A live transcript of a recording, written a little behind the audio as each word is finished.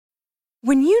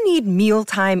When you need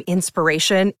mealtime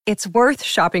inspiration, it's worth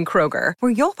shopping Kroger,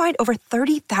 where you'll find over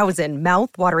 30,000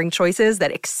 mouth-watering choices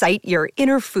that excite your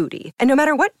inner foodie. And no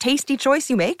matter what tasty choice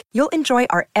you make, you'll enjoy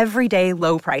our everyday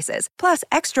low prices, plus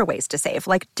extra ways to save,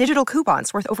 like digital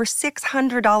coupons worth over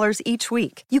 $600 each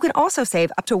week. You can also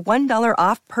save up to $1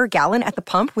 off per gallon at the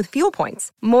pump with fuel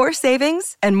points. More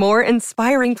savings and more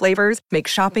inspiring flavors make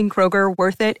shopping Kroger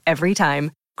worth it every time.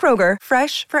 Kroger,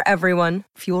 fresh for everyone.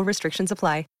 Fuel restrictions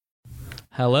apply.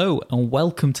 Hello and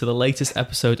welcome to the latest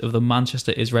episode of the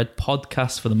Manchester is Red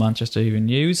podcast for the Manchester Evening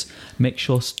News. Make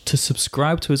sure to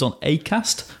subscribe to us on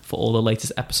Acast for all the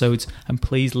latest episodes, and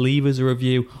please leave us a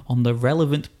review on the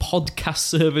relevant podcast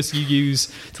service you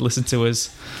use to listen to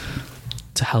us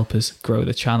to help us grow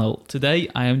the channel. Today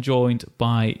I am joined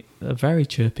by a very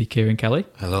chirpy Kieran Kelly.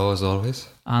 Hello, as always.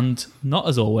 And not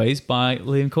as always by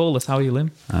Liam Corliss. How are you,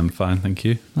 Liam? I'm fine, thank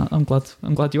you. I'm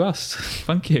glad you asked.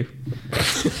 Thank you.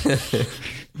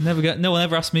 No one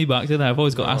ever asked me back, did they? I've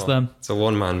always got to ask them. It's a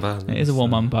one-man band. It is a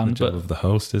one-man band. The job of the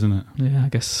host, isn't it? Yeah, I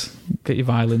guess. Get your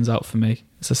violins out for me.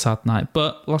 It's a sad night.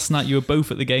 But last night you were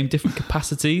both at the game, different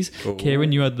capacities. Oh.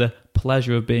 Kieran, you had the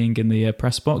pleasure of being in the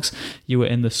press box. You were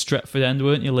in the Stretford end,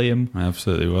 weren't you, Liam? I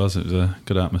absolutely was. It was a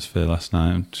good atmosphere last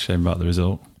night. Shame about the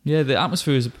result. Yeah, the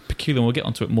atmosphere was peculiar. We'll get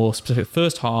onto it more specific.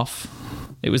 First half,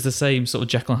 it was the same sort of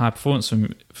Jekyll and Hyde performance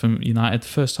from United. The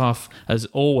first half, as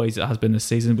always it has been this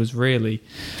season, was really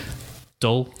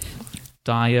dull,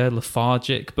 dire,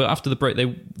 lethargic. But after the break,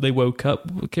 they woke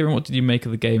up. Kieran, what did you make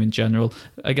of the game in general?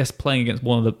 I guess playing against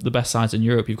one of the best sides in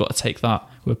Europe, you've got to take that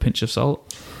with a pinch of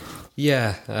salt.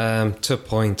 Yeah, to a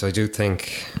point, I do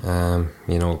think,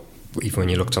 even when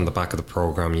you looked on the back of the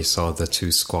programme, you saw the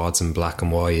two squads in black and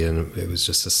white, and it was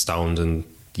just astounding.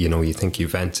 You think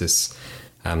Juventus,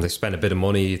 they spent a bit of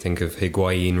money. You think of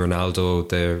Higuain, Ronaldo,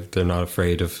 they're not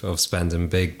afraid of spending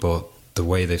big, but the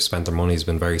way they've spent their money has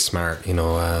been very smart.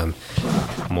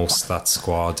 Most of that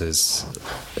squad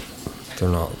they're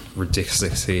not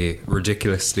ridiculously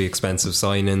expensive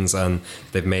signings, and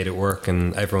they've made it work,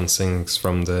 and everyone sings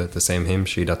from the same hymn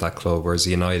sheet at that club, whereas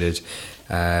United,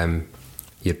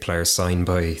 you had players signed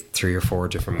by 3 or 4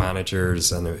 different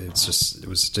managers, and it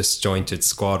was a disjointed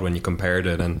squad when you compared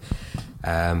it. And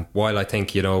while I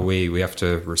think we have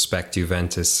to respect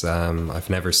Juventus,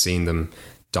 I've never seen them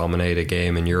dominate a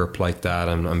game in Europe like that,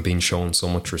 and I'm being shown so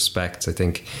much respect. I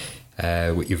think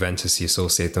with Juventus you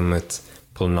associate them with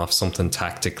pulling off something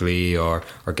tactically or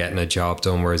getting a job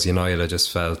done, whereas United, I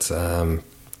just felt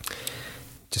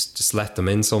just let them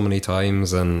in so many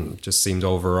times and just seemed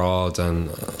overawed. And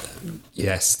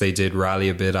yes, they did rally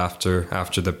a bit after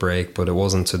the break, but it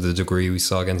wasn't to the degree we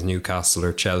saw against Newcastle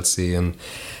or Chelsea. And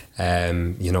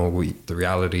the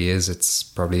reality is it's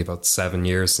probably about 7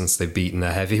 years since they've beaten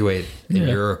a heavyweight in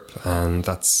Europe, and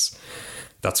that's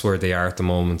where they are at the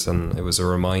moment. And it was a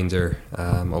reminder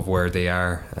of where they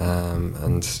are,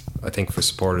 and I think for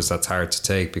supporters that's hard to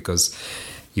take, because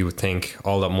you would think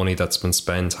all that money that's been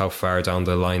spent, how far down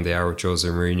the line they are with Jose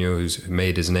Mourinho, who's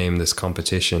made his name in this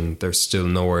competition. They're still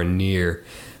nowhere near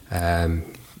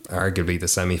arguably the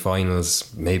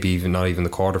semi-finals, maybe not even the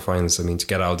quarter-finals. I mean, to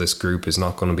get out of this group is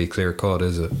not going to be clear-cut,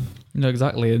 is it? No,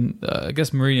 exactly. And I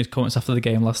guess Mourinho's comments after the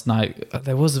game last night,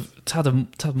 there was a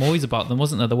tad noise about them,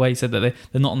 wasn't there? The way he said that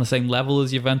they're not on the same level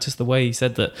as Juventus, the way he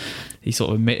said that he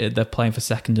sort of admitted they're playing for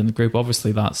second in the group.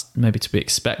 Obviously, that's maybe to be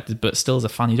expected, but still as a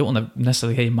fan, you don't want to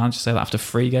necessarily hear your manager say that after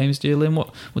 3 games, do you, Liam?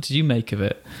 What did you make of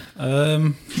it?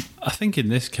 I think in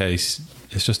this case,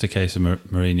 it's just a case of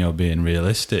Mourinho being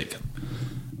realistic.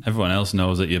 Everyone else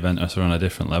knows that Juventus are on a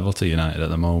different level to United at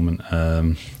the moment.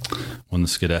 Won the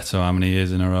Scudetto how many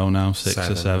years in a row now? 6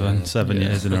 or 7? Yeah. 7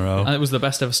 years in a row. And it was the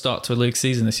best ever start to a league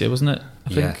season this year, wasn't it? I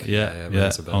think.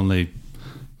 Yeah. Only,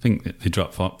 I think they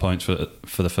dropped points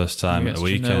for the first time at the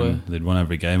weekend. They'd won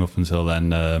every game up until then.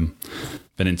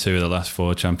 Been in 2 of the last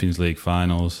 4 Champions League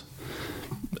finals.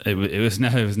 It was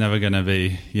never going to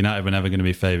be, United were never going to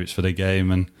be favourites for the game,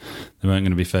 and they weren't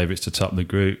going to be favourites to top the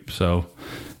group. So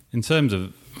in terms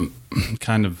of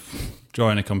kind of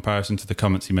drawing a comparison to the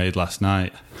comments he made last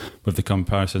night with the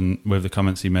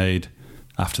comments he made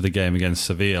after the game against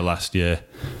Sevilla last year,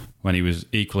 when he was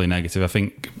equally negative, I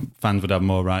think fans would have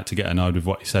more right to get annoyed with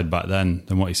what he said back then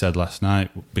than what he said last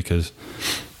night, because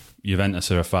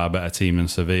Juventus are a far better team than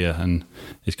Sevilla. And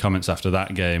his comments after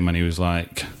that game, when he was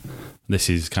like, this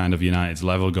is kind of United's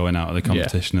level going out of the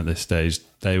competition at this stage,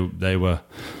 they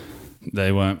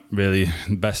weren't really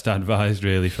best advised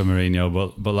really for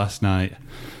Mourinho, but last night,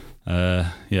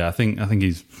 I think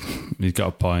he's got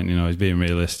a point. He's being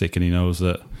realistic, and he knows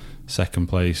that second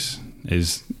place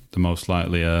is the most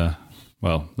likely way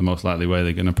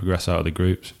they're going to progress out of the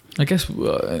groups. I guess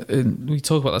we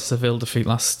talk about that Seville defeat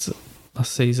last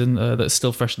season that's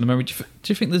still fresh in the memory. Do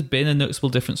you think there's been a noticeable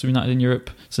difference from United in Europe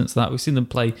since that? We've seen them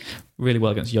play really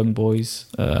well against young boys,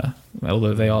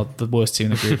 although they are the worst team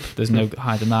in the group. There's no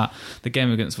hiding that. The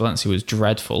game against Valencia was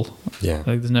dreadful. Yeah,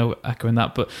 there's no echoing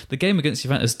that. But the game against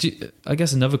Juventus, I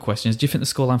guess another question is, do you think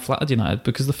the scoreline flattered United?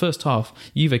 Because the first half,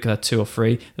 Juve could have 2 or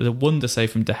 3. There's a wonder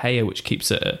save from De Gea, which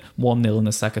keeps it at 1-0 in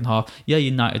the second half. Yeah,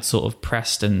 United sort of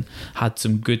pressed and had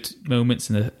some good moments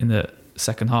in the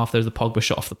second half. There was the Pogba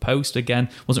shot off the post again.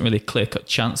 Wasn't really a clear-cut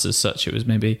chance as such. It was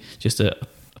maybe just a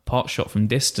pot shot from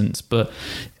distance. But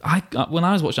when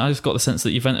I was watching, I just got the sense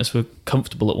that Juventus were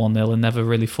comfortable at 1-0 and never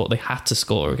really thought they had to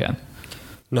score again.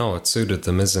 No, it suited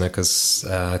them, isn't it? Because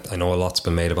I know a lot's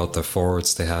been made about the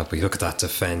forwards they have, but you look at that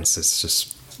defence, it's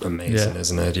just amazing,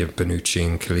 isn't it? You have Bonucci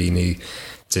and Chiellini.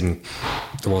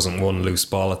 There wasn't one loose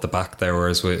ball at the back there,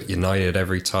 whereas with United,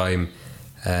 every time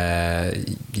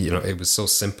it was so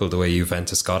simple the way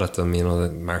Juventus got at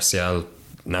them. Martial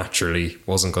naturally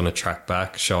wasn't going to track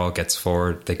back. Shaw gets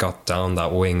forward. They got down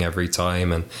that wing every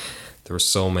time, and there were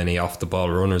so many off the ball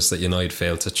runners that United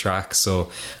failed to track.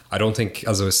 So I don't think,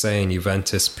 as I was saying,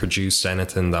 Juventus produced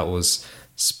anything that was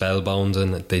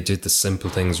spellbinding. They did the simple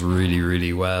things really,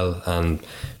 really well, and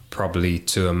probably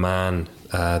to a man,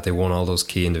 they won all those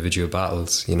key individual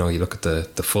battles. You look at the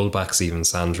fullbacks, even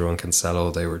Sandro and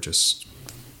Cancelo, they were just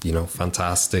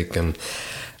fantastic. And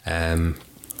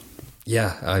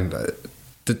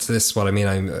this is what I mean.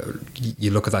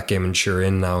 You look at that game in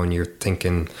Turin now and you're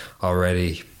thinking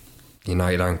already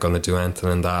United aren't going to do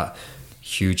anything in that.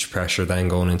 Huge pressure then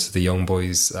going into the young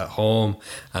boys at home,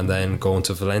 and then going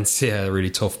to Valencia, a really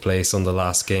tough place on the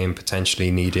last game, potentially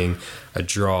needing a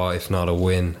draw if not a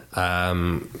win.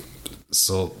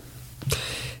 So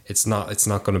it's not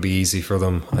going to be easy for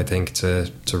them, I think,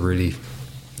 to really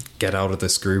get out of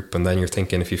this group. And then you're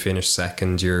thinking, if you finish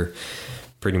second, you're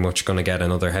pretty much going to get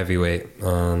another heavyweight.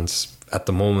 And at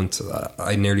the moment,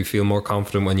 I nearly feel more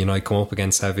confident when United come up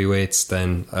against heavyweights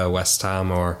than West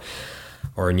Ham or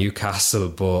Newcastle,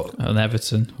 but and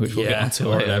Everton, which we'll get into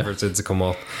later. Everton to come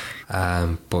up.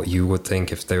 But you would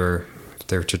think if they were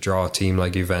to draw a team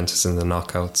like Juventus in the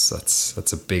knockouts,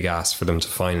 that's a big ask for them to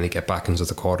finally get back into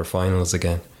the quarterfinals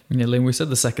again. Yeah, Liam, we said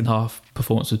the second half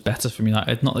performance was better from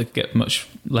United. Not that it get much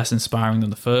less inspiring than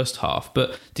the first half,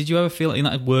 but did you ever feel like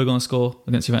United were going to score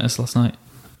against Juventus last night?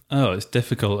 Oh, it's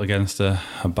difficult against a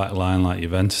back line like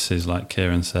Juventus's, like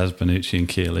Kieran says, Bonucci and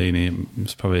Chiellini.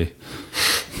 It's probably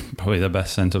the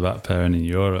best centre-back pairing in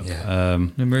Europe. Yeah.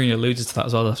 Mourinho alluded to that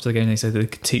as well after the game. He said they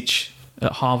could teach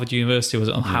at Harvard University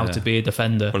on how to be a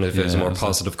defender. One of his more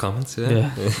positive comments. Yeah,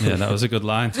 that was a good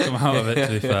line to come out of it,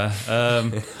 to be fair.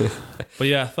 But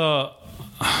yeah,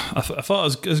 I thought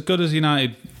as good as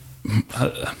United,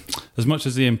 as much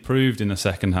as they improved in the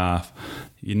second half,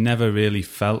 you never really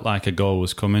felt like a goal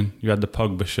was coming. You had the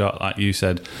Pogba shot, like you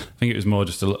said. I think it was more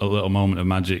just a little moment of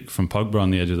magic from Pogba on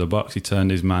the edge of the box. He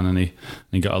turned his man and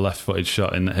he got a left-footed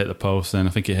shot in that hit the post. Then I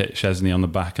think he hit Chesney on the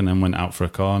back and then went out for a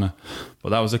corner. But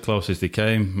that was the closest he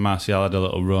came. Martial had a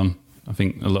little run, I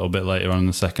think a little bit later on in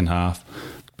the second half,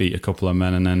 beat a couple of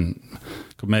men, and then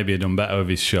could maybe have done better with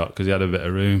his shot because he had a bit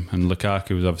of room. And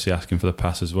Lukaku was obviously asking for the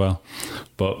pass as well.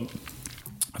 But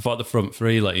I thought the front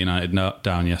three let United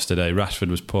down yesterday. Rashford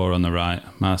was poor on the right.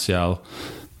 Martial,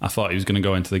 I thought he was going to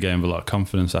go into the game with a lot of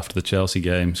confidence after the Chelsea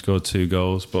game. Scored 2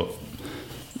 goals, but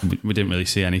we didn't really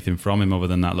see anything from him other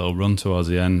than that little run towards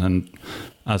the end. And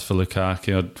as for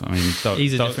Lukaku, I mean,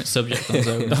 he's a different subject on his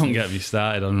own. Don't get me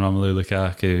started on Romelu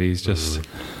Lukaku. He's just,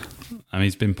 I mean,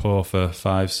 he's been poor for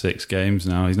 5-6 games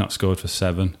now. He's not scored for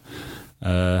 7.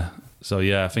 So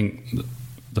yeah, I think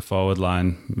the forward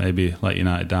line maybe let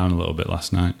United down a little bit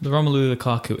last night. The Romelu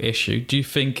Lukaku issue, do you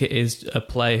think it is a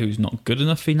player who's not good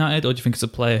enough for United, or do you think it's a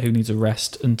player who needs a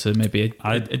rest and to maybe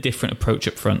a different approach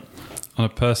up front? On a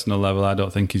personal level, I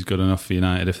don't think he's good enough for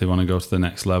United if they want to go to the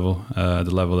next level, the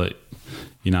level that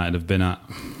United have been at,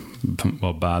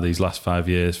 well, bar these last 5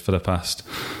 years, for the past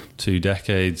 2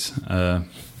 decades.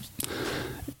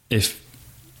 If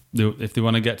they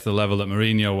want to get to the level that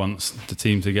Mourinho wants the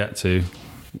team to get to,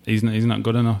 he's not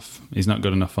good enough. He's not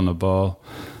good enough on the ball.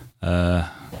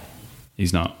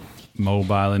 He's not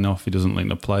mobile enough. He doesn't link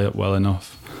the play up well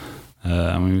enough.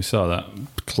 I mean, we saw that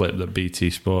clip that BT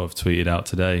Sport have tweeted out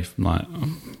today from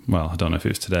I don't know if it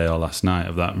was today or last night,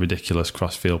 of that ridiculous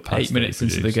cross-field pass. 8 minutes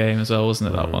into the game as well,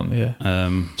 wasn't it, that one?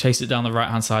 Yeah. Chased it down the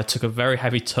right-hand side, took a very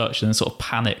heavy touch and then sort of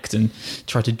panicked and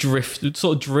tried to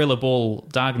sort of drill a ball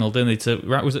diagonal, didn't he?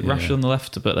 Was it Rashford on the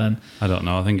left? But then... I don't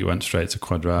know. I think it went straight to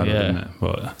Cuadrado, didn't it?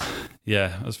 But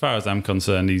Yeah, as far as I'm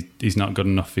concerned, he's not good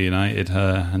enough for United,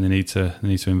 and they need to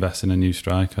invest in a new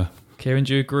striker. Kieran,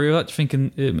 do you agree with that? Do you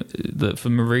think that for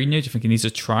Mourinho, do you think he needs to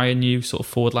try a new sort of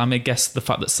forward line? I guess the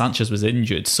fact that Sanchez was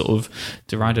injured sort of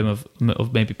derived him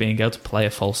of maybe being able to play a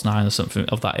false nine or something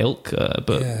of that ilk.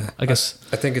 But yeah, I guess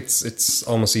I think it's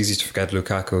almost easy to forget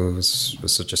Lukaku was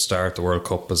such a star at the World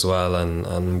Cup as well,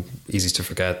 and easy to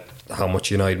forget how much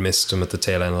United missed him at the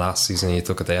tail end last season. You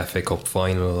look at the FA Cup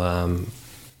final,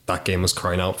 that game was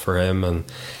crying out for him, and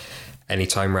any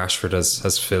time Rashford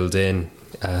has filled in,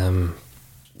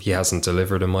 he hasn't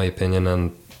delivered, in my opinion.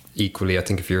 And equally, I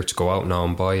think if you're to go out now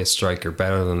and buy a striker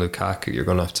better than Lukaku, you're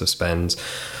going to have to spend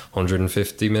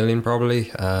 150 million probably,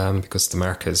 because the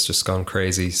market has just gone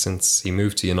crazy since he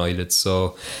moved to United.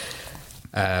 So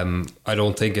I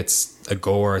don't think it's a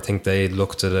goer. I think they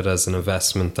looked at it as an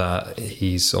investment, that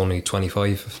he's only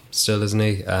 25 still, isn't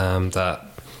he? That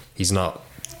he's not,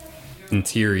 in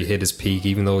theory, hit his peak,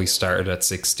 even though he started at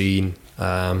 16.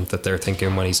 That they're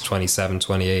thinking when he's 27,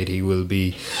 28, he will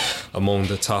be among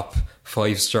the top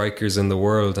 5 strikers in the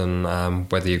world. And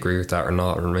whether you agree with that or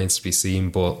not remains to be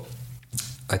seen. But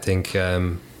I think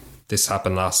this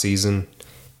happened last season.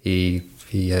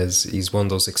 He's one of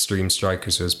those extreme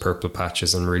strikers who has purple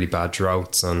patches and really bad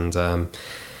droughts. And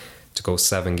to go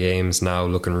 7 games now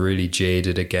looking really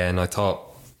jaded again. I thought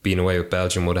being away with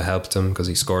Belgium would have helped him, because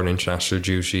he scored an international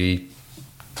duty.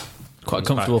 Quite a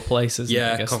comfortable place, isn't it?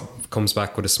 Yeah, I guess. Comes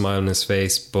back with a smile on his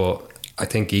face. But I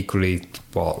think equally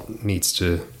what needs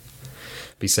to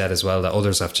be said as well, that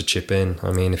others have to chip in.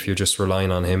 I mean, if you're just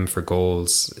relying on him for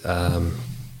goals, I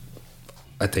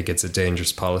think it's a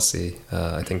dangerous policy.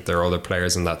 I think there are other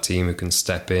players in that team who can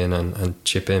step in and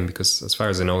chip in, because as far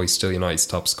as I know, he's still United's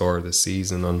top scorer this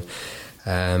season,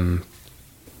 and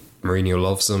Mourinho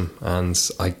loves him, and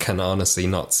I can honestly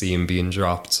not see him being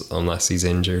dropped unless he's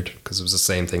injured, because it was the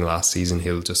same thing last season.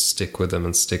 He'll just stick with them,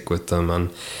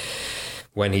 and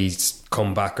when he's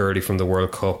come back early from the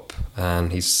World Cup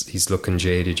and he's looking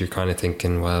jaded, you're kind of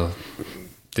thinking, well,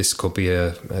 this could be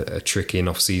a tricky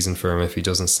enough season for him if he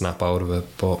doesn't snap out of it.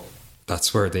 But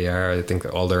that's where they are. I think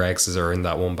that all their eggs are in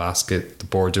that one basket. The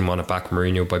board didn't want to back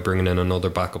Mourinho by bringing in another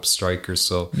backup striker.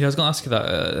 So yeah, I was going to ask you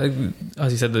that.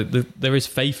 As you said, there is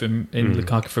faith in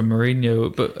Lukaku from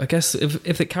Mourinho, but I guess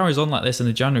if it carries on like this in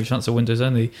the January transfer window is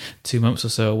only 2 months or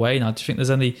so away now, do you think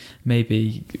there's any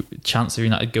maybe chance of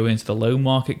United going into the loan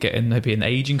market, getting maybe an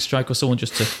ageing striker or someone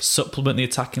just to supplement the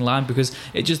attacking line? Because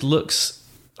it just looks...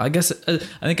 I guess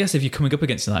if you're coming up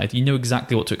against United, you know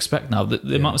exactly what to expect now.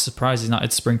 The amount of surprises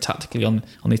United spring tactically on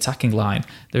the attacking line,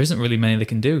 there isn't really many they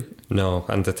can do. No,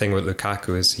 and the thing with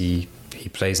Lukaku is he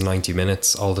plays 90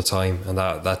 minutes all the time, and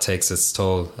that takes its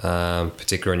toll,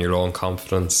 particularly on your own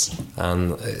confidence.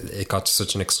 And it got to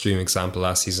such an extreme example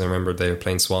last season. I remember they were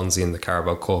playing Swansea in the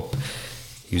Carabao Cup.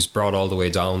 He was brought all the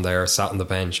way down there, sat on the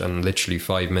bench, and literally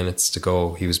 5 minutes to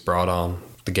go, he was brought on.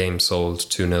 The game sold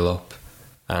 2-0 up.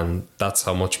 And that's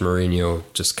how much Mourinho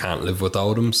just can't live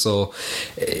without him. So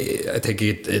I think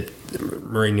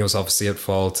Mourinho's obviously at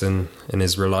fault in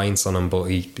his reliance on him, but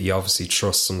he obviously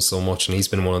trusts him so much, and he's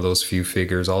been one of those few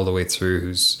figures all the way through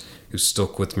who's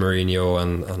stuck with Mourinho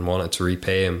and wanted to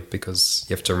repay him, because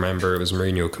you have to remember it was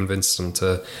Mourinho who convinced him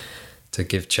to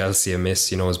give Chelsea a miss,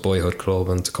 his boyhood club,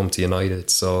 and to come to United.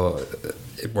 So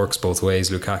it works both ways.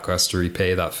 Lukaku has to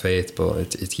repay that faith,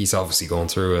 but he's obviously going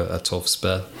through a tough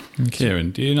spell.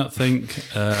 Kieran, do you not think...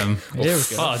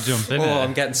 I'll jump in.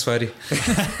 I'm getting sweaty.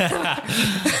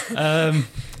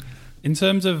 In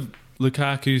terms of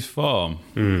Lukaku's form,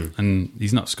 and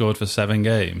he's not scored for 7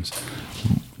 games,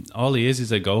 all he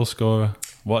is a goal scorer.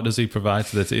 What does he provide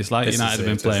to the team? It's like United have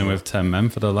been playing with 10 men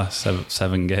for the last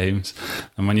 7 games.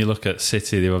 And when you look at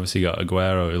City, they've obviously got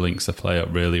Aguero, who links the play up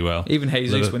really well. Even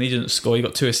Jesus, when he didn't score, he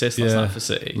got 2 assists last night for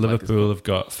City. Liverpool have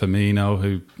got Firmino,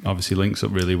 who obviously links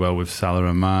up really well with Salah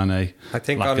and Mane. I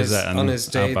think on his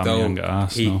day, though,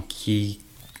 he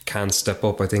can step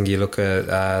up. I think you look at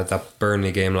that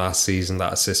Burnley game last season,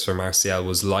 that assist for Martial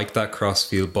was like that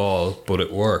crossfield ball, but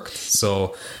it worked.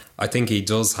 So I think he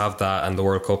does have that, and the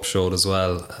World Cup showed as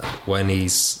well. When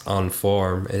he's on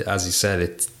form, as you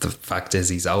said, the fact is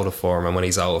he's out of form, and when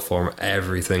he's out of form,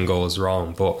 everything goes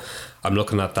wrong. But I'm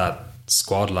looking at that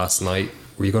squad last night.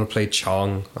 Were you going to play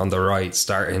Chong on the right,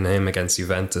 starting him against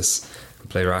Juventus, and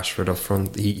play Rashford up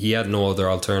front? He had no other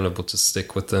alternative but to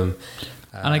stick with them.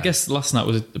 And I guess last night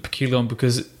was a peculiar one,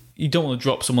 because you don't want to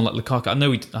drop someone like Lukaku.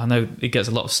 I know he gets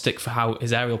a lot of stick for how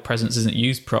his aerial presence isn't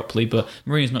used properly, but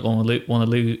Mourinho's not going to want to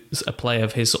lose a player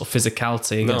of his sort of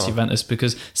physicality against Juventus,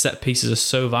 because set pieces are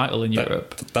so vital in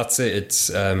Europe. That's it. It's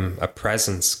a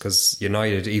presence, because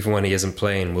United, even when he isn't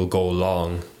playing, will go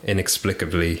long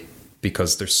inexplicably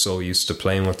because they're so used to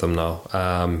playing with him now.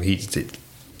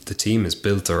 The team is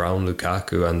built around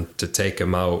Lukaku, and to take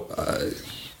him out,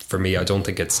 for me, I don't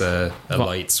think it's a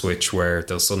light switch where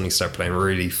they'll suddenly start playing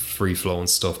really free-flowing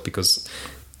stuff, because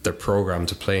they're programmed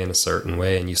to play in a certain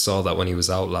way. And you saw that when he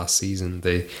was out last season,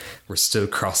 they were still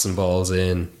crossing balls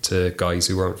in to guys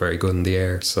who weren't very good in the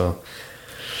air. So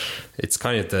it's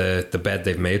kind of the bed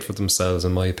they've made for themselves,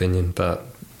 in my opinion, that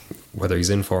whether he's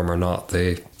in form or not,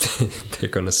 they're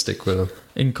going to stick with him.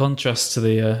 In contrast to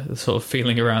the sort of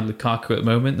feeling around Lukaku at the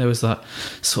moment, there was that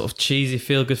sort of cheesy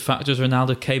feel-good factor as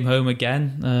Ronaldo came home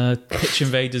again. Pitch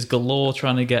invaders galore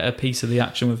trying to get a piece of the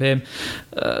action with him.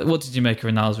 What did you make of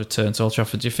Ronaldo's return to Old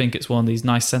Trafford? Do you think it's one of these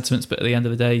nice sentiments, but at the end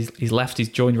of the day, he's left, he's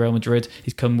joined Real Madrid,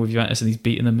 he's come with Juventus and he's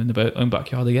beaten them in the own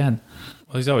backyard again?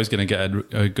 Well, he's always going to get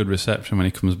a good reception when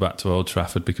he comes back to Old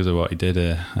Trafford because of what he did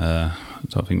here. I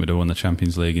don't think we'd have won the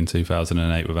Champions League in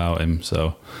 2008 without him,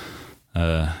 so...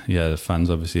 the fans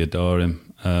obviously adore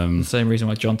him. The same reason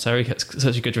why John Terry gets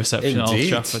such a good reception at Old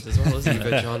Trafford as well, isn't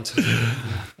it? John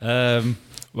Terry.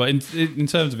 Well, in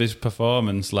terms of his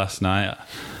performance last night,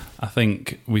 I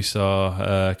think we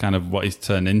saw kind of what he's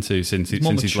turned into since his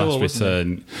last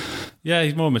return. Yeah,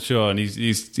 he's more mature, and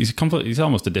he's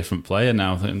almost a different player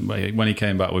now. When he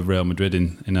came back with Real Madrid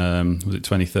in was it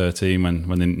 2013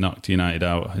 when they knocked United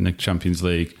out in the Champions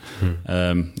League,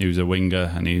 he was a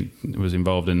winger and he was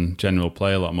involved in general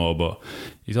play a lot more. But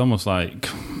he's almost like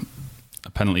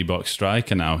a penalty box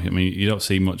striker now. I mean, you don't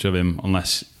see much of him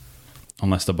unless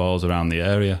the ball's around the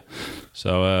area.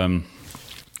 So.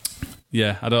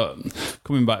 Yeah,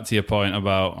 coming back to your point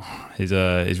about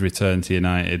his return to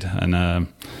United and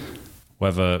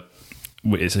whether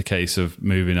it's a case of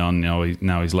moving on. Now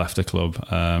he's left the club.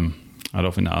 I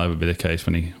don't think that'll ever be the case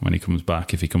when he comes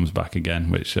back, if he comes back again,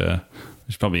 which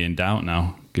is probably in doubt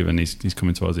now, given he's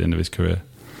coming towards the end of his career.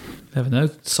 Never know.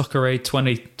 Soccer Aid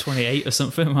 2028 or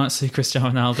something. I might see Cristiano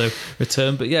Ronaldo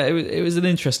return. But yeah, it was an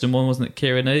interesting one, wasn't it,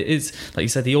 Kieran? It is, like you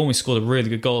said, he almost scored a really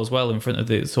good goal as well in front of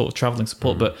the sort of travelling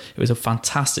support. But it was a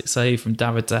fantastic save from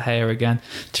David De Gea again.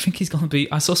 Do you think he's going to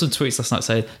be... I saw some tweets last night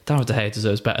saying David De Gea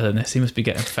deserves better than this. He must be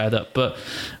getting fed up. But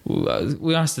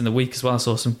we asked in the week as well, I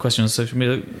saw some questions on social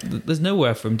media. There's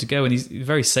nowhere for him to go, and he's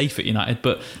very safe at United.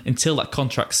 But until that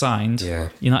contract's signed,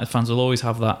 United fans will always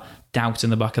have that doubt in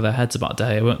the back of their heads about De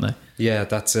Gea, won't they? Yeah,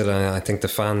 that's it. I think the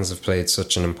fans have played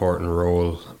such an important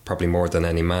role, probably more than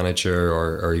any manager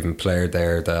or even player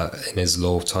there, that in his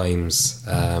low times,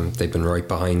 they've been right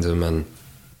behind him. And,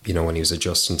 when he was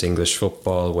adjusting to English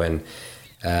football, when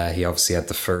he obviously had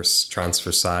the first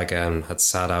transfer saga and had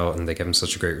sat out, and they gave him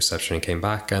such a great reception and came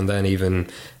back. And then even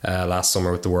last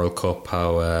summer with the World Cup,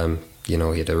 how, he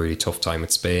had a really tough time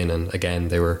at Spain. And again,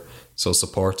 they were so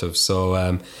supportive.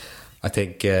 So, I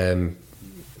think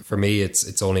for me,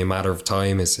 it's only a matter of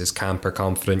time. Is camp are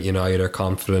confident, United are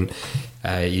confident.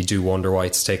 You do wonder why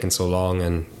it's taken so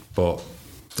long, but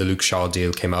the Luke Shaw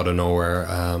deal came out of nowhere.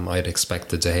 I'd expect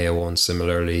the De Gea one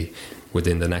similarly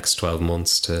within the next 12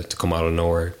 months to come out of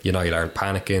nowhere. United aren't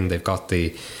panicking. They've got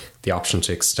the option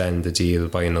to extend the deal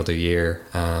by another year.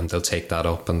 They'll take that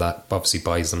up, and that obviously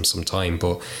buys them some time.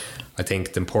 But I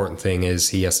think the important thing is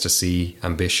he has to see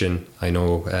ambition. I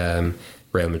know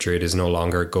Real Madrid is no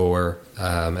longer a goer.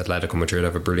 Atletico Madrid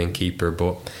have a brilliant keeper,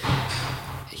 but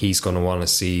he's going to want to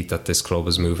see that this club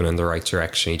is moving in the right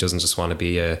direction. He doesn't just want to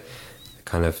be a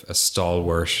kind of a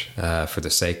stalwart for the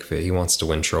sake of it. He wants to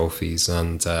win trophies,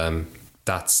 and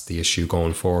that's the issue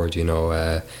going forward.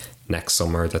 Next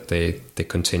summer, that they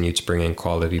continue to bring in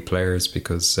quality players,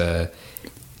 because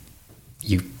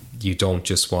you don't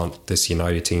just want this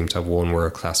United team to have one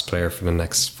world-class player for the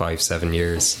next 5-7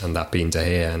 years, and that being De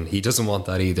Gea. And he doesn't want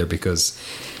that either, because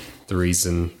the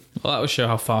reason... Well, that would show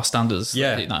how far standards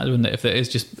United, wouldn't it? If it is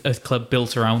just a club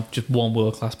built around just one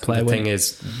world-class player. The thing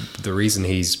is, the reason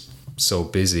he's so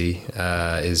busy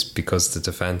is because the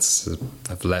defence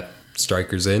have let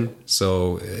strikers in.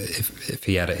 So if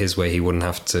he had it his way, he wouldn't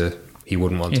want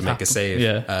to make a save.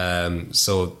 Yeah.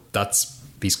 So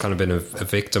he's kind of been a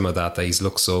victim of that he's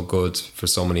looked so good for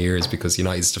so many years, because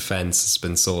United's defence has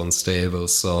been so unstable.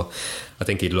 So I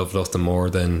think he'd love nothing more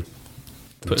than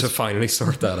to finally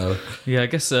sort that out. Yeah, I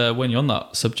guess when you're on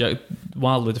that subject,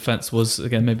 while the defence was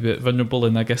again maybe a bit vulnerable,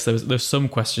 and I guess there's some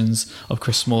questions of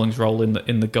Chris Smalling's role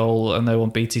in the goal, and they on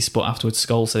BT Sport afterwards,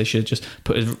 Scholes said he should just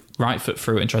put his right foot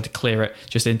through it and try to clear it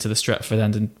just into the Stretford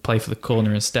end and play for the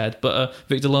corner instead. But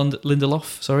Victor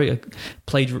Lindelof,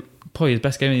 played probably his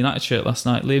best game in the United shirt last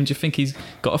night. Liam, do you think he's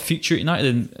got a future at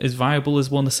United and is viable as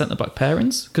one of the centre-back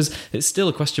pairings? Because it's still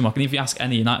a question mark, and if you ask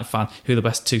any United fan who the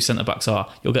best two centre-backs are,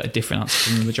 you'll get a different answer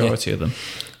from the majority of them.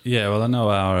 Yeah, well, I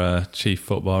know our chief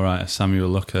football writer Samuel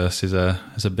Lucas is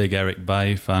a big Eric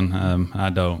Bailly fan. I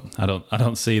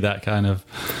don't see that kind of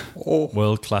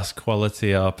world class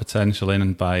quality or potential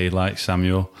in Bailly like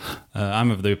Samuel.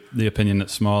 I'm of the opinion that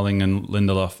Smalling and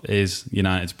Lindelof is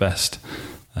United's best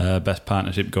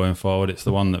partnership going forward. It's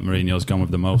the one that Mourinho's gone with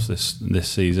the most this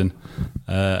season.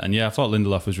 And yeah, I thought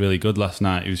Lindelof was really good last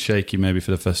night. He was shaky maybe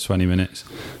for the first 20 minutes.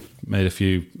 Made a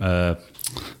few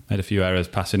errors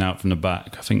passing out from the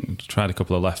back. I think tried a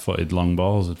couple of left-footed long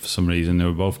balls for some reason. They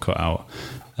were both cut out.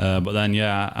 But then,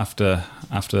 yeah, after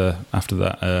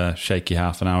that shaky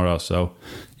half an hour or so,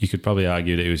 you could probably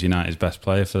argue that he was United's best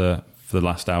player for the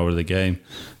last hour of the game.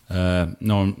 None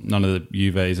of the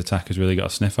Juve's attackers really got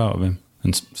a sniff out of him.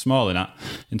 And Smalling,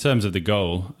 in terms of the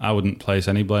goal, I wouldn't place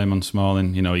any blame on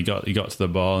Smalling. You know, he got to the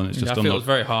ball, and it's just I feel it was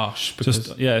very harsh.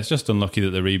 It's just unlucky that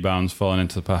the rebound's fallen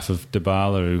into the path of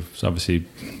Dybala, who's obviously,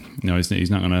 he's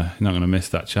not gonna miss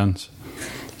that chance.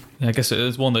 Yeah, I guess it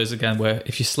was one of those again where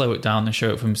if you slow it down and show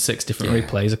it from 6 different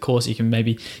replays, of course you can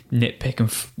maybe nitpick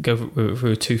and go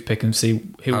through a toothpick and see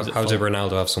who was at fault. How did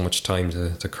Ronaldo have so much time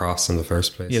to cross in the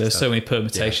first place? Yeah, there's so many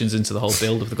permutations into the whole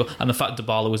build of the goal, and the fact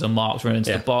Dybala was unmarked running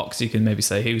into the box, you can maybe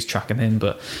say he was tracking him,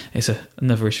 but it's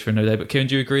another issue for another day. But Kieran,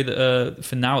 do you agree that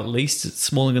for now at least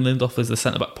Smalling and Lindelof is the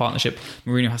centre back partnership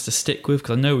Mourinho has to stick with?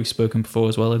 Because I know we've spoken before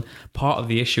as well, and part of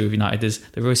the issue of United is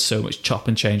there is so much chop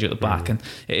and change at the back, and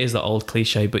it is that old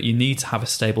cliche, but you need to have a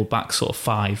stable back sort of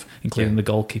 5, including the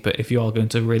goalkeeper, if you are going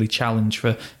to really challenge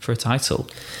for a title.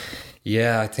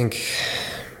 Yeah, I think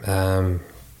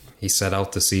he set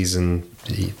out the season,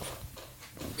 he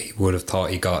would have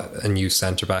thought he got a new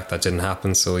centre-back. That didn't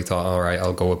happen, so he thought, all right,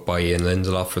 I'll go with Bailly and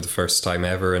Lindelof for the first time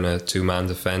ever in a 2-man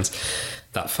defence.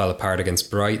 That fell apart against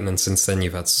Brighton, and since then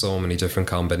you've had so many different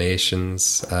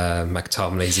combinations.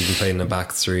 McTominay's even played in a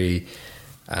back 3,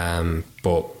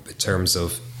 but in terms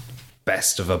of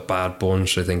best of a bad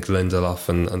bunch, I think Lindelof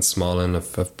and Smalling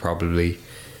have probably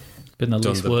been the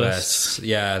least worst. Best.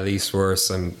 Yeah, least worst.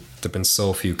 And there've been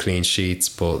so few clean sheets,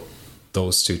 but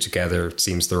those two together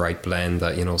seems the right blend.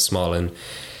 That, Smalling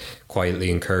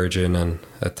quietly encouraging and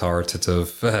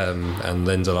authoritative, and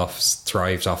Lindelof's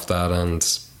thrived off that.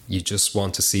 And you just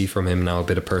want to see from him now a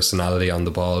bit of personality on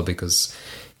the ball, because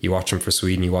you watch him for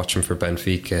Sweden, you watch him for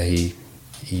Benfica.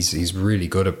 He's really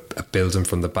good at building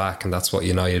from the back, and that's what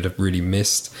United have really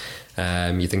missed.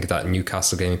 You think of that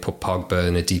Newcastle game, he put Pogba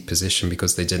in a deep position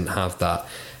because they didn't have that.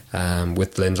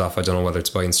 With Lindelof, I don't know whether it's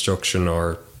by instruction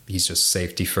or he's just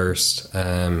safety first.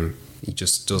 He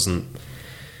just doesn't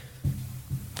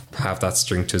have that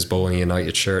string to his bow in a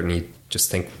United shirt, and you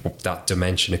just think that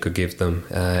dimension it could give them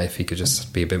if he could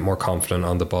just be a bit more confident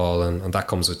on the ball, and that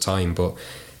comes with time. But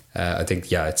I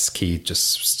think, it's key,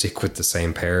 just stick with the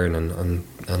same pairing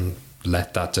and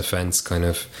let that defence kind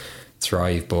of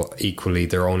thrive. But equally,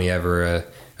 they're only ever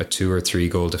a 2 or 3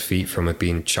 goal defeat from it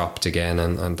being chopped again,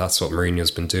 and that's what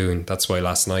Mourinho's been doing. That's why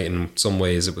last night, in some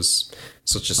ways, it was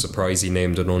such a surprise he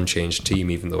named an unchanged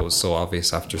team, even though it was so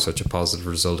obvious after such a positive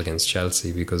result against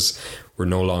Chelsea, because we're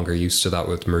no longer used to that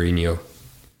with Mourinho.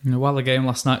 While the game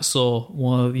last night saw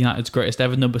one of United's greatest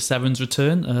ever number 7s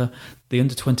return, the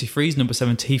under-23s number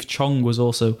 7 Heath Chong was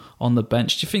also on the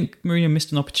bench. Do you think Mourinho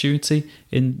missed an opportunity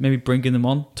in maybe bringing them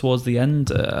on towards the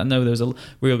end? I know there was a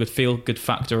real good feel-good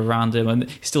factor around him, and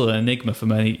he's still an enigma for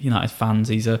many United fans.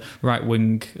 He's a right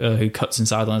wing who cuts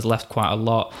inside on his left quite a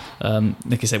lot.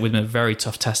 Like I said, we've been a very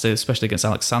tough test, especially against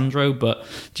Alexandro, but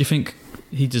do you think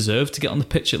he deserved to get on the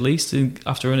pitch at least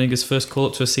after running his first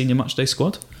call-up to a senior matchday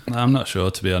squad? I'm not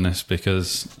sure, to be honest,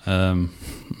 because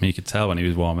you could tell when he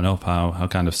was warming up how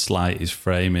kind of slight his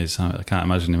frame is. I can't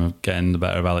imagine him getting the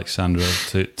better of Alexandro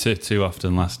too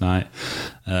often last night.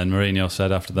 And Mourinho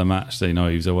said after the match that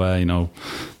he was aware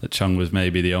that Chong was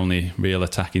maybe the only real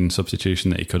attacking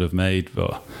substitution that he could have made,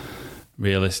 but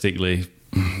realistically,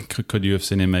 could you have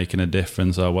seen him making a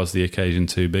difference, or was the occasion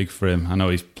too big for him? I know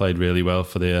he's played really well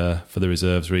for the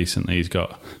reserves recently. He's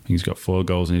got 4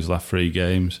 goals in his last 3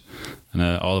 games, and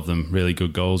all of them really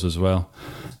good goals as well.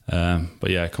 But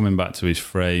yeah, coming back to his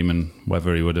frame and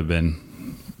whether he would have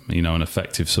been an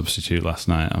effective substitute last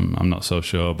night, I'm not so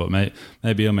sure. But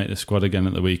maybe he'll make the squad again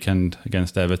at the weekend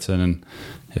against Everton, and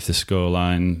if the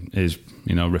scoreline is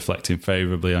reflecting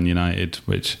favourably on United,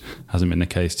 which hasn't been the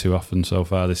case too often so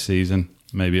far this season,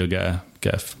 maybe he'll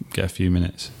get a few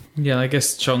minutes. Yeah, I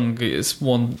guess Chong is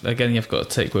one, again, you've got to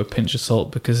take with a pinch of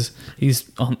salt because he's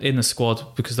in the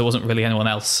squad because there wasn't really anyone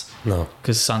else. No.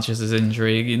 Because Sanchez's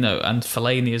injury, and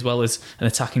Fellaini as well as an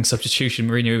attacking substitution.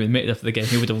 Mourinho admitted after the game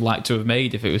he would have liked to have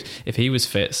made if he was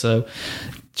fit. So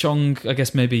Chong, I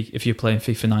guess maybe if you're playing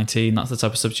FIFA 19, that's the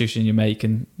type of substitution you make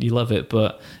and you love it.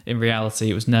 But in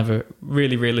reality, it was never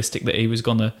really realistic that he was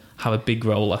going to have a big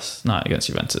role last night against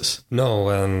Juventus. No,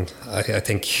 and I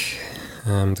think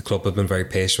the club have been very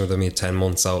patient with him. He had 10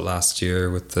 months out last year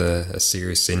with a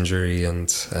serious injury, and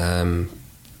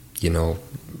he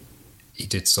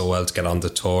did so well to get on the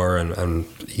tour, and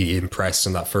he impressed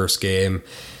in that first game.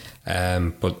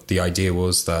 But the idea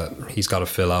was that he's got to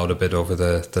fill out a bit over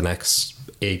the next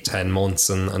 8-10 months,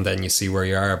 and then you see where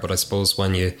you are. But I suppose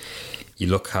when you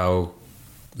look how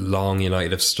long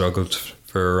United have struggled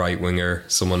for a right winger,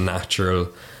 someone natural,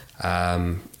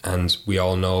 and we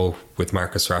all know with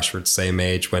Marcus Rashford, same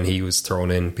age, when he was thrown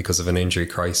in because of an injury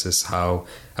crisis, how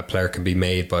a player can be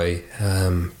made by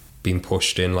being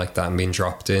pushed in like that and being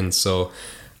dropped in. So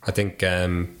I think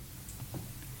it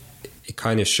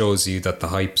kind of shows you that the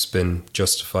hype's been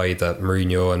justified, that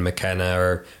Mourinho and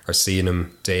McKenna are seeing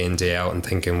him day in, day out and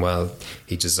thinking, well,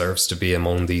 he deserves to be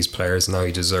among these players now.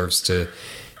 He deserves to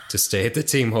stay at the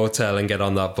team hotel and get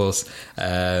on that bus.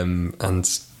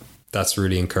 And that's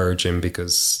really encouraging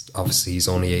because obviously he's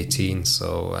only 18.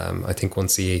 So I think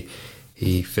once he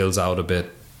fills out a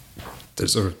bit,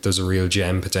 there's a real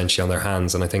gem potentially on their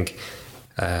hands. And I think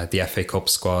the FA Cup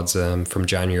squads from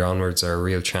January onwards are a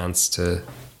real chance to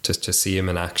see him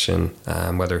in action,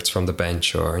 whether it's from the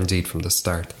bench or indeed from the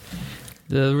start.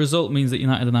 The result means that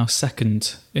United are now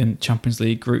second in Champions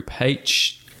League Group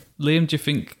H. Liam, do you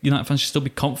think United fans should still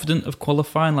be confident of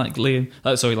qualifying? Like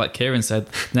Kieran said,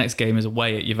 the next game is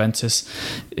away at Juventus.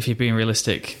 If you're being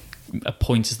realistic, a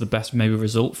point is the best maybe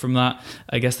result from that.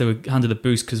 I guess they were handed a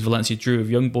boost because Valencia drew with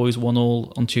Young Boys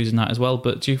 1-1 on Tuesday night as well.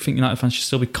 But do you think United fans should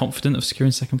still be confident of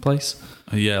securing second place?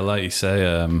 Yeah, like you say,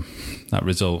 that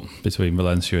result between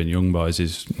Valencia and Young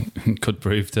Boys could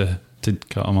prove to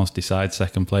almost decide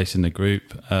second place in the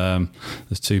group.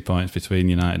 There's 2 points between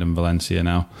United and Valencia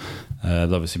now.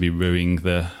 They'll obviously be ruining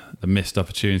the missed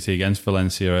opportunity against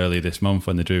Valencia early this month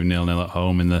when they drew 0-0 at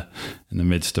home in the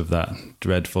midst of that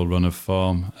dreadful run of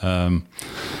form.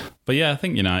 But yeah, I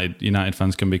think United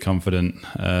fans can be confident,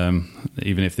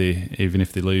 even if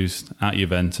they lose at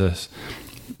Juventus.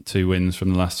 2 wins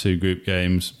from the last 2 group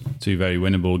games, 2 very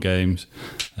winnable games.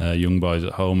 Young Boys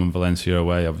at home and Valencia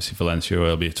away. Obviously, Valencia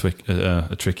will be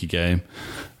a tricky game.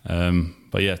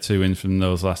 But yeah, 2 wins from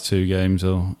those last 2 games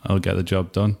will get the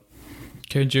job done.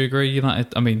 Kieran, do you agree?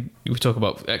 United, I mean, we talk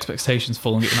about expectations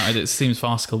falling at United. It seems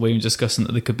farcical. We were discussing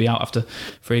that they could be out after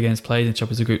 3 games played in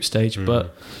Champions League group stage,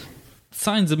 but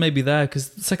signs are maybe there because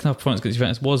the second half performance against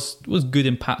Juventus was good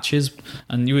in patches,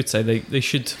 and you would say they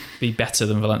should be better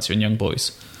than Valencia and Young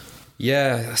Boys.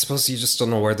 Yeah, I suppose you just don't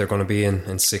know where they're going to be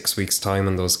in 6 weeks' time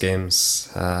when those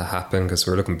games happen, because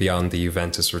we're looking beyond the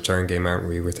Juventus return game, aren't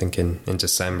we? We're thinking in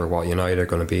December what United are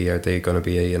going to be. Are they going to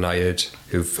be a United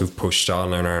who've pushed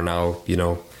on and are now,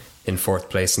 in 4th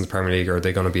place in the Premier League, or are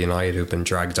they going to be United who've been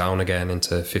dragged down again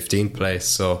into 15th place?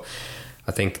 So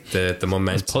I think the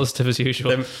momentum, as positive as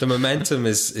usual. The momentum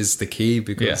is the key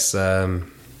because they're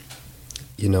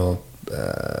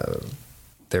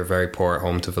very poor at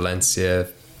home to Valencia.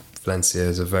 Valencia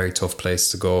is a very tough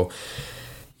place to go.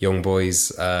 Young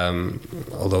Boys,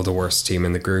 although the worst team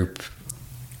in the group,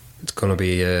 it's going to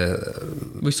be.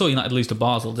 We saw United lose to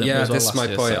Basel, didn't we? Yeah, this is my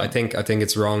point. So. I think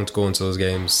it's wrong to go into those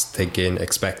games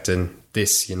expecting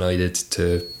this United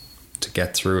to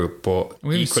get through it. But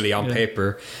equally on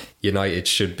paper, United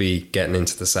should be getting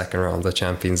into the second round of the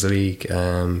Champions League.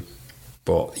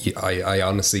 But I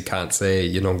honestly can't say.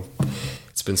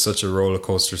 It's been such a roller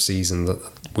coaster season that,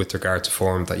 with regard to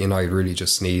form, that United really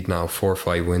just need now 4 or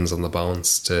 5 wins on the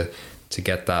bounce to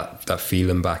get that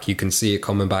feeling back. You can see it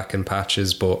coming back in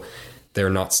patches, but they're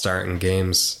not starting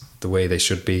games the way they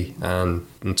should be, and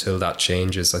until that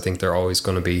changes, I think they're always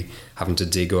going to be having to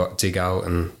dig out,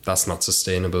 and that's not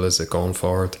sustainable, is it, going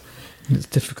forward? It's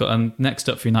difficult. And next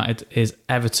up for United is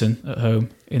Everton at home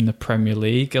in the Premier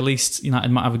League. At least United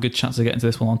might have a good chance of getting to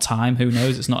this one on time. Who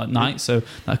knows? It's not at night, so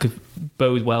that could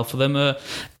bode well for them.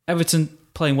 Everton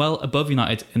playing well above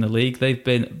United in the league. They've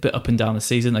been a bit up and down the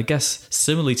season. I guess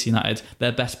similarly to United,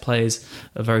 their best players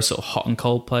are very sort of hot and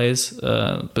cold players.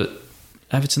 But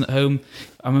Everton at home,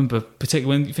 I remember,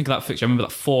 particularly when you think of that fixture, I remember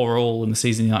that 4-4 in the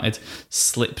season United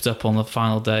slipped up on the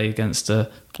final day against,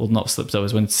 not slipped up, it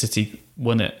was when City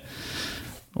won it.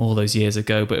 all those years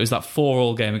ago, but it was that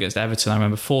 4-4 game against Everton. I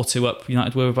remember 4-2 up.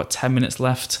 United were about 10 minutes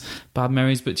left. Bad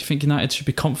memories. But do you think United should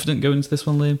be confident going into this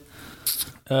one, Liam?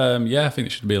 Yeah, I think they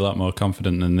should be a lot more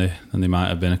confident than they might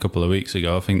have been a couple of weeks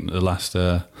ago. I think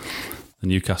the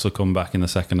Newcastle comeback in the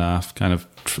second half kind of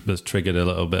has triggered a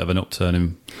little bit of an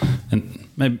upturn in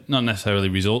maybe not necessarily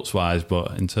results wise,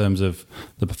 but in terms of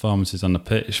the performances on the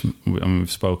pitch. We've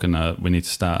spoken. United need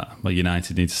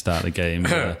to start the game.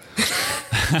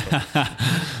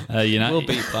 United, we'll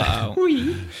beat that out.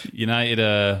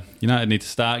 United need to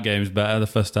start games better. The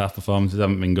first half performances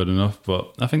haven't been good enough,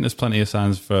 but I think there's plenty of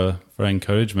signs for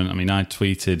encouragement. I mean, I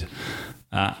tweeted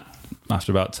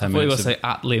after about 10 minutes. I thought you were going to say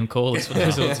at Liam Corliss for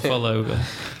those who want to follow. But.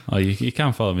 Oh, you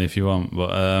can follow me if you want,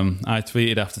 but I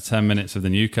tweeted after 10 minutes of the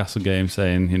Newcastle game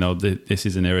saying, this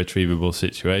is an irretrievable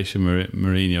situation.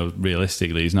 Mourinho,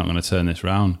 realistically, he's not going to turn this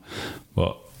round.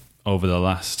 But over the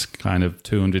last kind of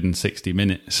 260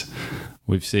 minutes,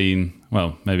 we've seen,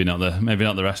 well, maybe not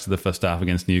the rest of the first half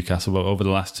against Newcastle, but over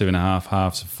the last 2.5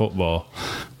 halves of football,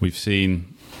 we've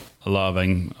seen a lot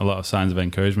of signs of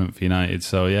encouragement for United.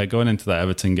 So yeah, going into that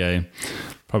Everton game,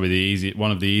 probably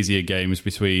one of the easier games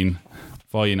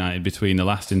for United between the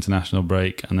last international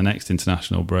break and the next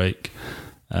international break.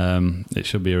 It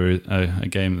should be a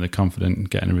game that they're confident in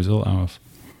getting a result out of.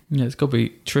 Yeah, it's got to be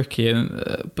tricky.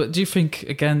 But do you think,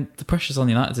 again, the pressure's on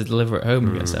United to deliver at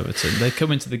home against Everton? They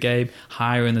come into the game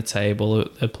higher in the table.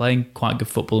 They're playing quite good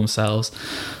football themselves.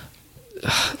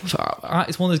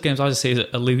 It's one of those games I just see as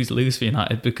a lose-lose for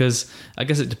United, because I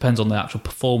guess it depends on the actual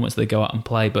performance they go out and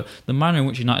play, but the manner in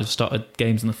which United have started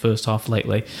games in the first half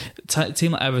lately, a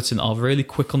team like Everton are really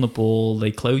quick on the ball, they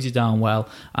close you down well,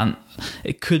 and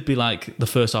it could be like the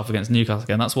first half against Newcastle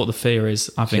again. That's what the fear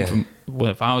is, I think,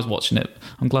 if I was watching it.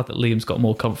 I'm glad that Liam's got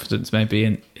more confidence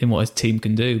maybe in what his team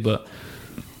can do, but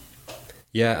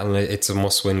yeah, and it's a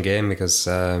must-win game, because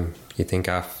you think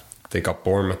after they got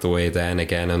Bournemouth away, then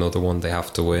again another one they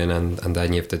have to win, and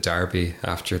then you have the derby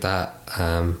after that,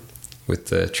 with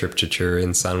the trip to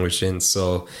Turin sandwiched in.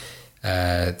 So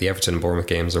the Everton and Bournemouth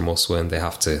games are must win. They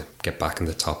have to get back in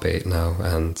the top 8 now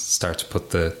and start to put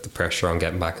the pressure on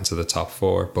getting back into the top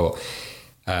 4. But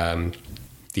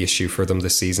the issue for them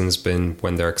this season has been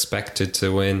when they're expected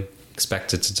to win,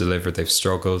 expected to deliver, they've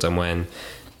struggled, and when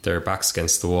their backs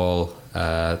against the wall,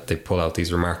 they pull out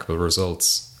these remarkable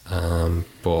results.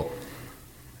 But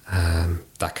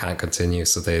that can't continue,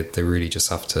 so they really just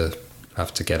have to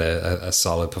get a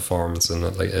solid performance and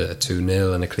like a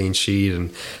 2-0 and a clean sheet,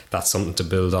 and that's something to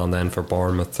build on then for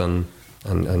Bournemouth and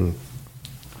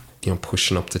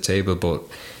pushing up the table. But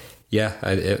yeah,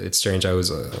 it's strange. I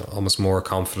was almost more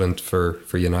confident for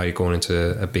United going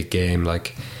into a big game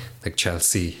like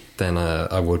Chelsea than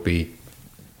I would be.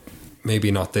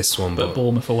 Maybe not this one, but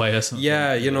Bournemouth away or something.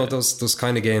 Yeah, those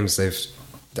kind of games, they've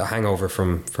the hangover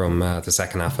from the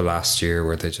second half of last year,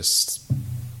 where you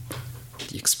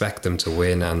expect them to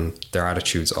win and their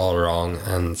attitude's all wrong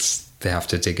and they have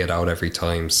to dig it out every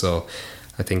time. So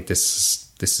I think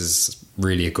this is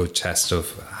really a good test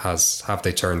of have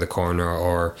they turned the corner,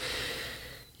 or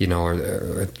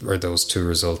are those two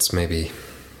results maybe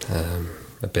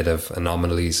a bit of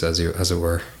anomalies as it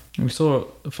were. We saw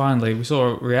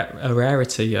a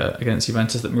rarity against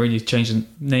Juventus that Mourinho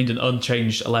named an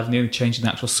unchanged 11. The only change in the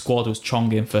actual squad was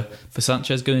Chong in for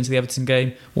Sanchez going into the Everton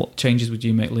game. What changes would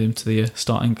you make, Liam, to the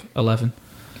starting 11?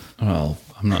 Well,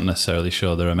 I'm not necessarily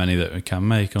sure there are many that we can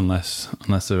make unless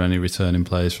there are any returning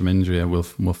players from injury. We'll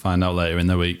find out later in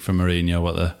the week from Mourinho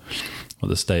what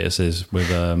the status is with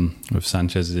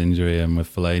Sanchez's injury and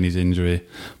with Fellaini's injury.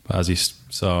 But as you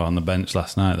saw on the bench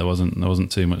last night, there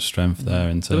wasn't too much strength there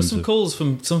in terms of... There were some calls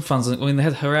from some fans. I mean, they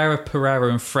had Herrera, Pereira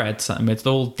and Fred sat in mid.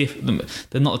 They're all different.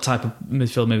 They're not the type of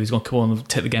midfield maybe who's going to come on and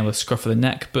take the game with a scruff of the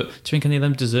neck. But do you think any of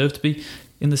them deserve to be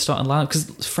in the starting lineup?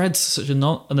 Because Fred's such an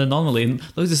anomaly, and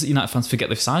those United fans forget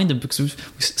they've signed him because we've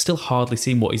still hardly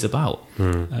seen what he's about.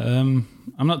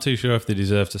 I'm not too sure if they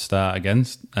deserve to start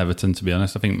against Everton, to be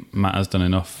honest. I think Matt has done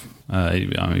enough.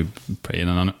 Pretty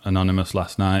anonymous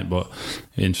last night, but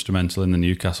instrumental in the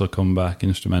Newcastle comeback,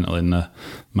 instrumental in the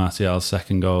Martial's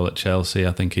second goal at Chelsea.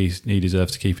 I think he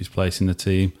deserves to keep his place in the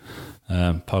team.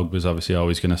 Pogba's obviously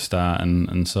always going to start,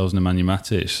 and so's Nemanja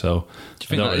Matic. So do you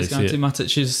think that is going to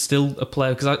Matic is still a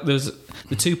player? Because there's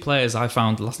the two players I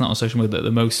found last night on social media that are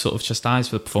the most sort of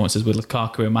chastised for the performances with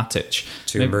Lukaku and Matic.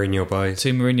 Two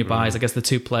Mourinho buys. I guess the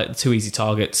two easy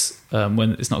targets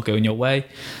when it's not going your way.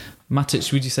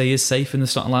 Matic, would you say, is safe in the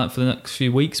starting lineup for the next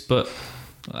few weeks? But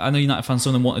I know United fans,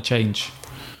 some of them want to change.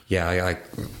 Yeah,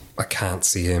 I can't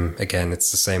see him again.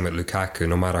 It's the same with Lukaku.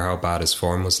 No matter how bad his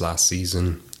form was last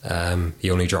season,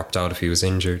 he only dropped out if he was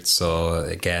injured. So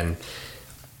again,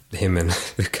 him and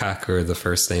Lukaku are the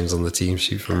first names on the team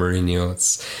sheet for Mourinho.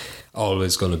 It's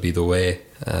always going to be the way.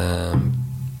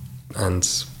 And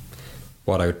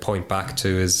what I would point back to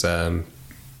is, you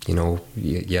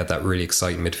had that really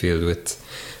exciting midfield with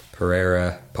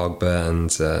Pereira, Pogba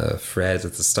and Fred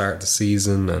at the start of the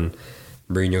season, and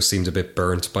Mourinho seemed a bit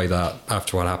burnt by that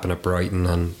after what happened at Brighton,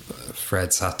 and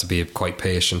Fred's had to be quite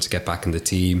patient to get back in the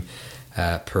team.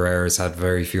 Pereira's had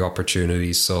very few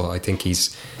opportunities, so I think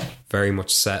he's very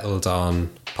much settled on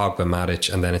Pogba,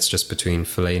 Matic, and then it's just between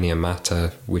Fellaini and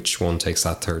Mata which one takes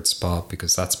that third spot,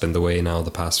 because that's been the way now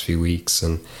the past few weeks,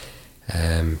 and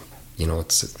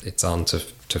it's on to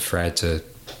Fred to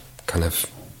kind of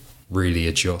really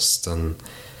adjust and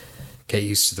get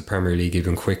used to the Premier League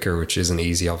even quicker, which isn't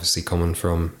easy, obviously, coming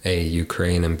from A,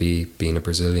 Ukraine, and B, being a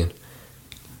Brazilian.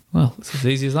 Well, it's as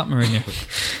easy as that, Mourinho.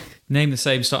 Name the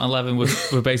same starting 11,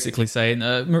 we're basically saying.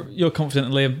 You're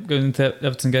confident, Liam, going into the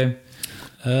Everton game?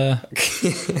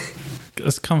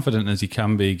 As confident as you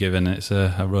can be, given it's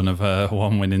a run of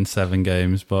 1 win in 7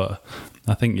 games. But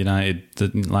I think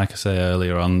United, like I say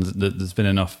earlier on, there's been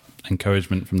enough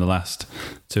encouragement from the last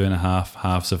 2.5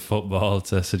 halves of football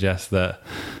to suggest that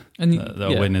a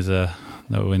win is a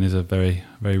very,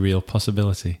 very real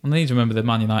possibility. And they need to remember that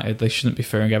Man United, they shouldn't be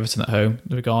fearing Everton at home,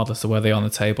 regardless of where they are on the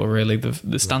table, really.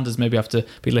 The standards maybe have to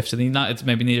be lifted. The United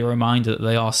maybe need a reminder that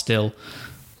they are still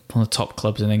one of the top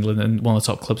clubs in England and one of the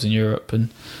top clubs in Europe. And,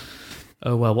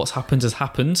 oh well, what's happened has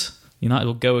happened. United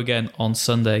will go again on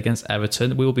Sunday against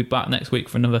Everton. We will be back next week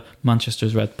for another Manchester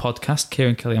is Red podcast.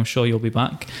 Kieran Kelly, I'm sure you'll be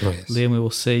back. Oh, yes. Liam, we will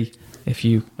see if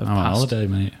you have I'm on passed. holiday,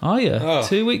 mate. Are you? Oh.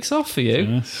 2 weeks off for you?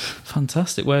 Yes.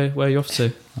 Fantastic. Where are you off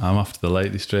to? I'm off to the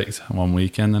Lake District one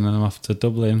weekend, and then I'm off to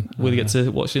Dublin. Will you get to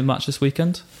watch the match this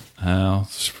weekend? I'm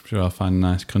sure I'll find a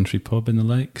nice country pub in the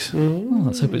lakes. Well,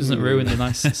 let's hope it doesn't ruin the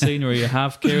nice scenery you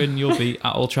have. Kieran, you'll be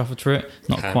at Old Trafford for it.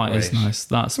 Not Can't quite wait. as nice.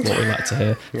 That's what we like to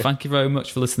hear. Thank you very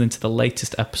much for listening to the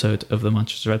latest episode of the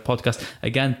Manchester Red podcast.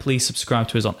 Again, please subscribe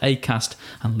to us on Acast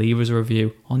and leave us a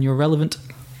review on your relevant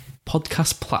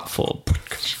podcast platform.